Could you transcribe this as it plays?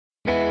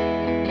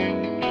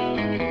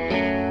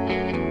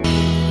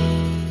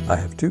I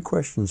have two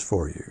questions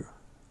for you.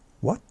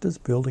 What does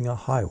building a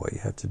highway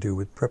have to do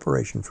with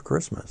preparation for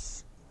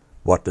Christmas?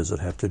 What does it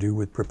have to do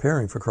with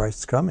preparing for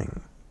Christ's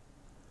coming?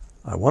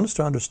 I want us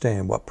to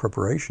understand what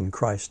preparation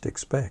Christ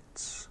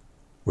expects.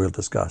 We'll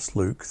discuss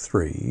Luke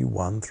 3,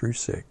 1 through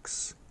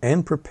 6,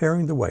 and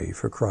preparing the way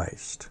for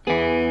Christ.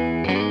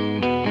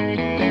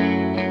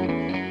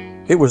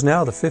 It was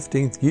now the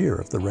 15th year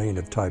of the reign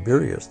of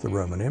Tiberius, the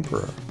Roman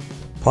emperor.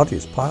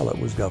 Pontius Pilate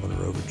was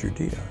governor over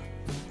Judea.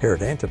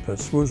 Herod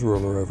Antipas was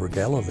ruler over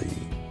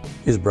Galilee.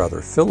 His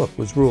brother Philip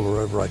was ruler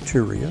over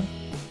Iturea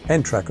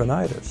and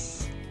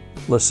Trachonitis.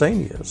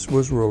 Lysanias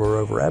was ruler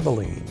over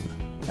Abilene.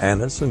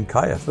 Annas and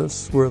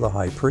Caiaphas were the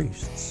high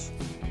priests.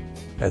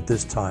 At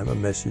this time, a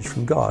message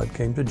from God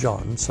came to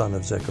John, son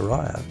of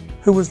Zechariah,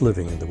 who was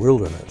living in the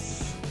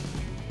wilderness.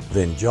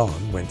 Then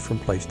John went from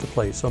place to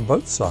place on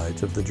both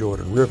sides of the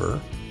Jordan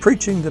River,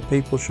 preaching that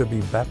people should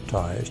be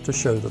baptized to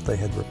show that they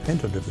had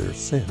repented of their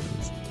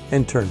sins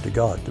and turned to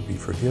God to be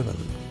forgiven.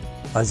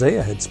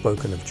 Isaiah had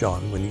spoken of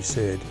John when he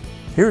said,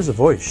 "Here is a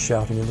voice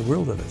shouting in the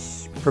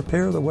wilderness,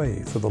 prepare the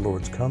way for the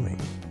Lord's coming.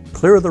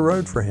 Clear the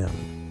road for him.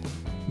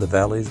 The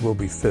valleys will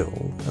be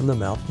filled, and the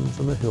mountains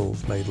and the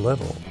hills made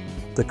level.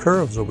 The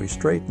curves will be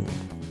straightened,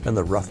 and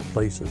the rough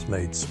places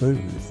made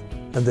smooth.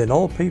 And then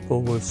all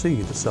people will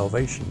see the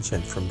salvation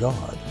sent from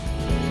God."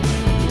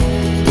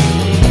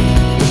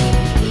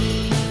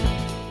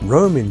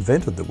 Rome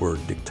invented the word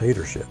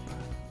dictatorship.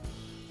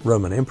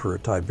 Roman Emperor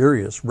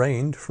Tiberius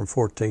reigned from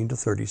 14 to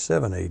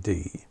 37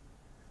 AD.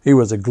 He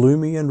was a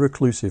gloomy and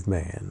reclusive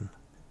man,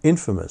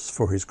 infamous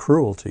for his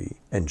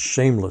cruelty and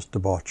shameless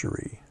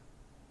debauchery.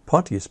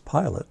 Pontius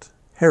Pilate,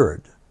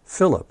 Herod,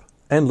 Philip,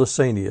 and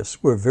Lysanias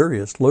were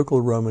various local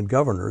Roman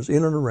governors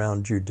in and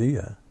around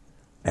Judea.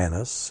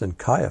 Annas and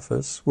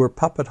Caiaphas were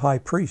puppet high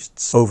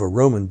priests over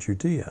Roman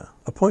Judea,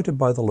 appointed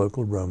by the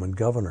local Roman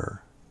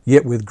governor,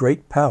 yet with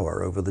great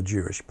power over the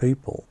Jewish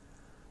people.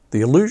 The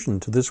allusion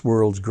to this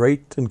world's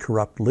great and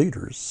corrupt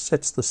leaders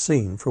sets the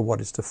scene for what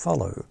is to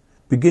follow,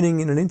 beginning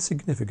in an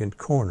insignificant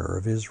corner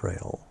of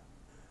Israel.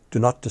 Do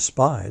not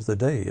despise the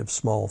day of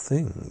small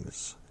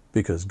things,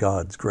 because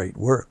God's great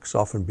works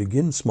often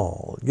begin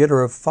small, yet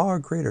are of far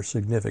greater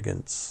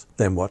significance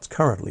than what's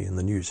currently in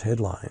the news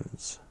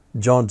headlines.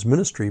 John's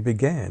ministry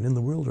began in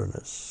the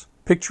wilderness,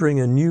 picturing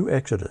a new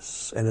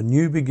exodus and a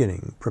new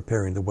beginning,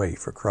 preparing the way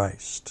for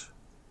Christ.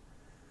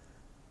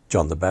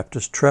 John the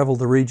Baptist traveled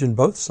the region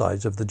both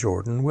sides of the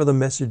Jordan with a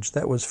message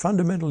that was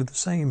fundamentally the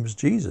same as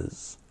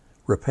Jesus: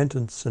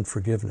 repentance and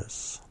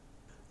forgiveness.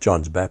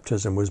 John's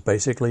baptism was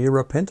basically a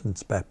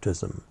repentance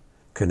baptism,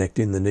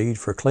 connecting the need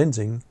for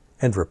cleansing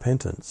and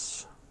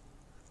repentance.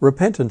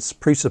 Repentance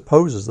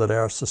presupposes that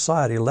our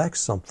society lacks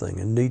something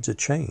and needs a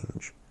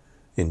change.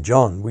 In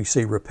John, we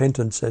see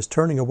repentance as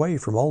turning away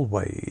from old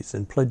ways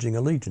and pledging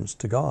allegiance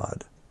to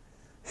God.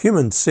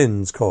 Human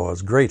sins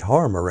cause great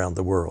harm around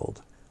the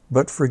world,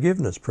 but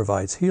forgiveness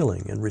provides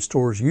healing and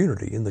restores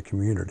unity in the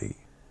community.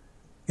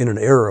 In an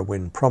era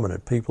when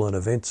prominent people and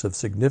events of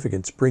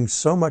significance bring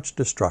so much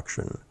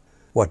destruction,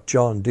 what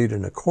John did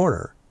in a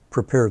corner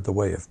prepared the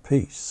way of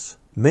peace.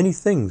 Many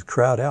things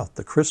crowd out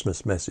the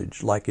Christmas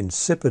message, like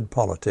insipid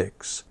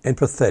politics and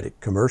pathetic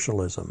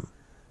commercialism.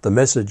 The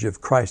message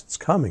of Christ's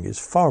coming is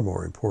far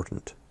more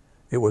important.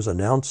 It was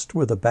announced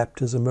with a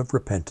baptism of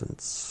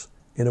repentance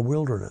in a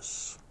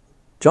wilderness.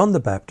 John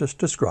the Baptist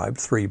described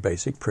three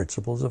basic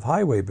principles of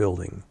highway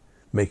building: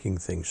 making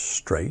things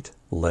straight,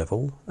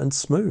 level, and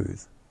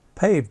smooth.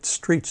 Paved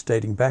streets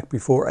dating back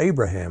before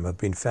Abraham have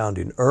been found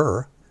in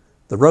Ur.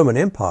 The Roman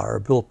Empire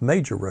built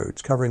major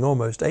roads covering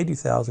almost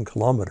 80,000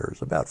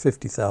 kilometers, about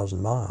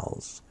 50,000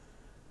 miles.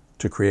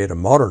 To create a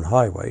modern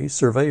highway,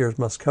 surveyors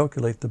must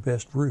calculate the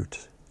best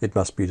route. It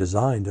must be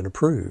designed and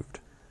approved.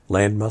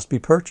 Land must be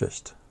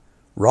purchased.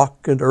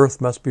 Rock and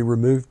earth must be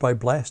removed by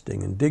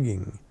blasting and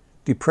digging.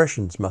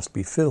 Depressions must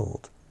be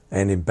filled,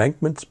 and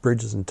embankments,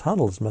 bridges, and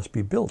tunnels must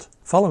be built,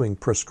 following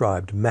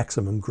prescribed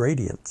maximum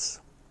gradients.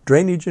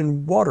 Drainage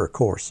and water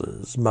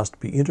courses must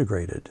be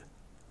integrated.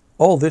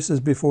 All this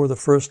is before the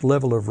first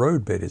level of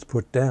roadbed is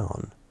put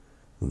down.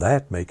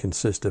 That may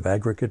consist of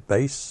aggregate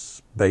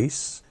base,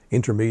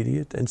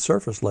 intermediate, and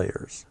surface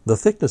layers. The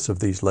thickness of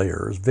these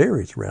layers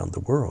varies around the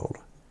world.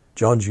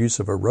 John's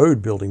use of a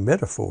road-building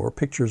metaphor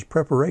pictures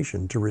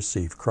preparation to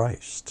receive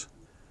Christ.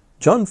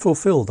 John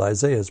fulfilled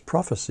Isaiah's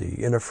prophecy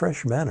in a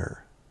fresh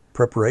manner.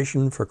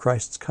 Preparation for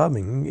Christ's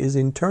coming is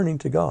in turning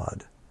to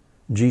God.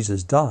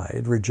 Jesus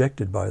died,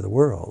 rejected by the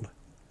world.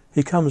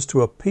 He comes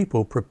to a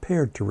people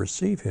prepared to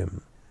receive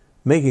him.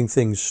 Making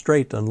things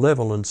straight and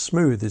level and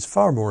smooth is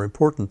far more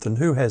important than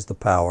who has the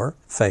power,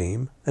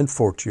 fame, and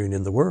fortune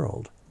in the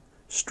world.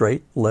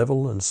 Straight,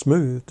 level, and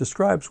smooth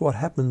describes what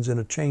happens in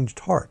a changed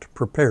heart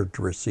prepared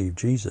to receive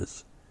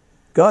Jesus.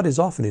 God is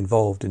often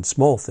involved in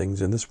small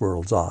things in this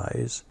world's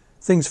eyes,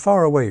 things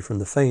far away from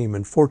the fame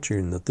and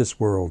fortune that this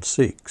world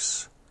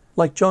seeks.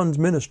 Like John's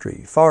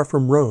ministry, far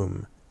from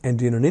Rome,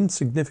 and in an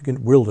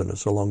insignificant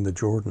wilderness along the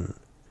Jordan.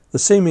 The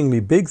seemingly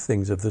big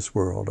things of this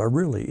world are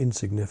really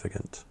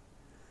insignificant.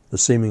 The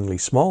seemingly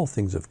small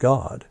things of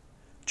God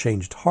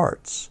changed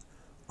hearts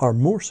are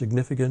more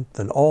significant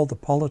than all the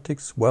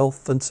politics,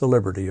 wealth, and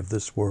celebrity of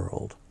this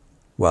world.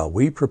 While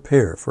we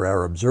prepare for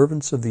our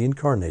observance of the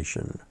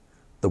Incarnation,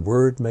 the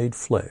Word made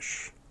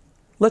flesh,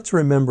 let's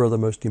remember the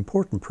most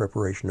important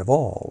preparation of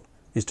all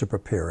is to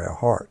prepare our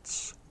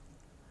hearts.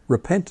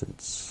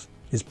 Repentance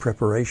is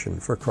preparation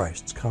for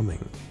Christ's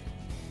coming.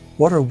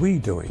 What are we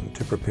doing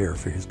to prepare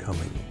for His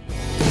coming?